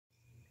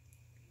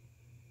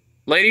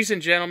Ladies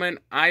and gentlemen,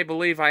 I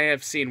believe I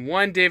have seen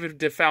one David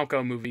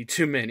DeFalco movie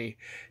too many.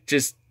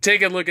 Just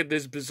take a look at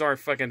this bizarre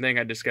fucking thing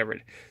I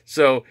discovered.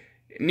 So,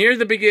 near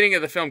the beginning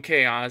of the film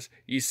Chaos,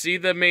 you see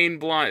the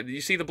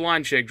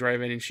blonde chick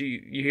driving, and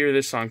you hear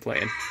this song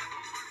playing.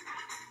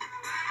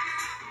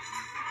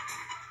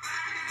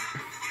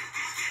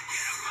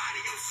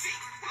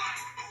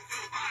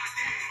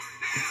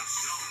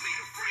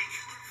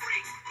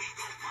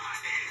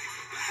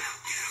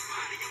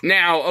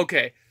 Now,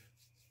 okay.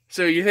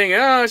 So you think,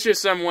 oh, it's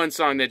just some one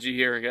song that you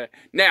hear. Okay.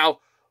 Now,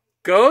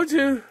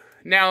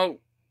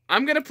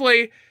 I'm going to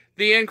play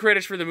the end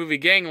credits for the movie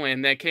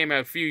Gangland that came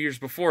out a few years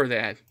before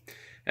that.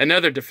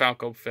 Another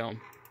DeFalco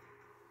film.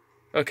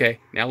 Okay,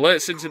 now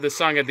listen to the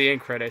song at the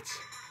end credits.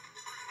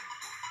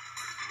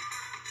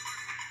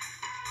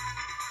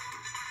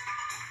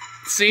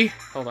 See?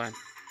 Hold on.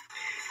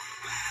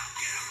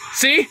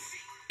 See?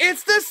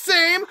 It's the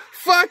same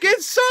fucking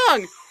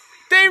song!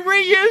 They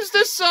reused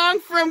the song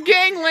from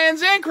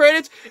Gangland's end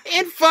credits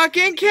in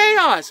fucking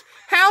Chaos.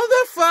 How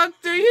the fuck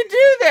do you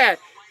do that?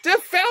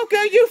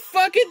 DeFalco, you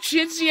fucking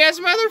chintzy-ass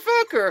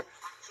motherfucker.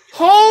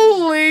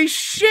 Holy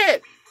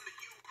shit.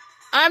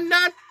 I'm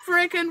not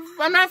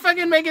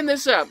fucking making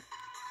this up.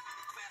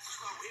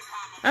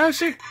 Oh,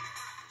 shit.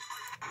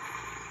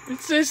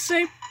 It's the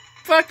same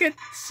fucking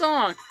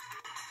song.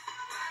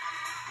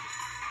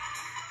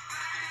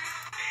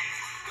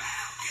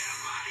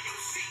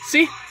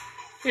 See?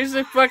 Here's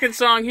the fucking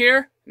song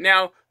here.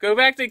 Now, go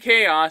back to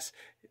Chaos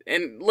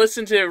and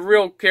listen to it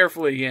real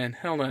carefully again.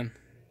 Hold on.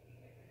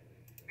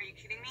 Are you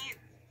kidding me?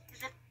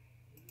 Is it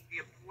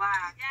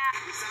black? Yeah.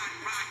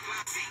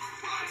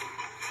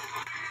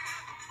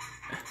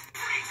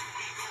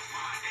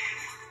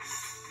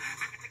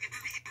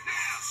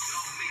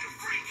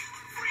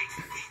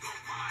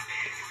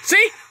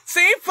 See?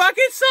 Same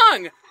fucking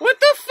song! What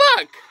the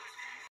fuck?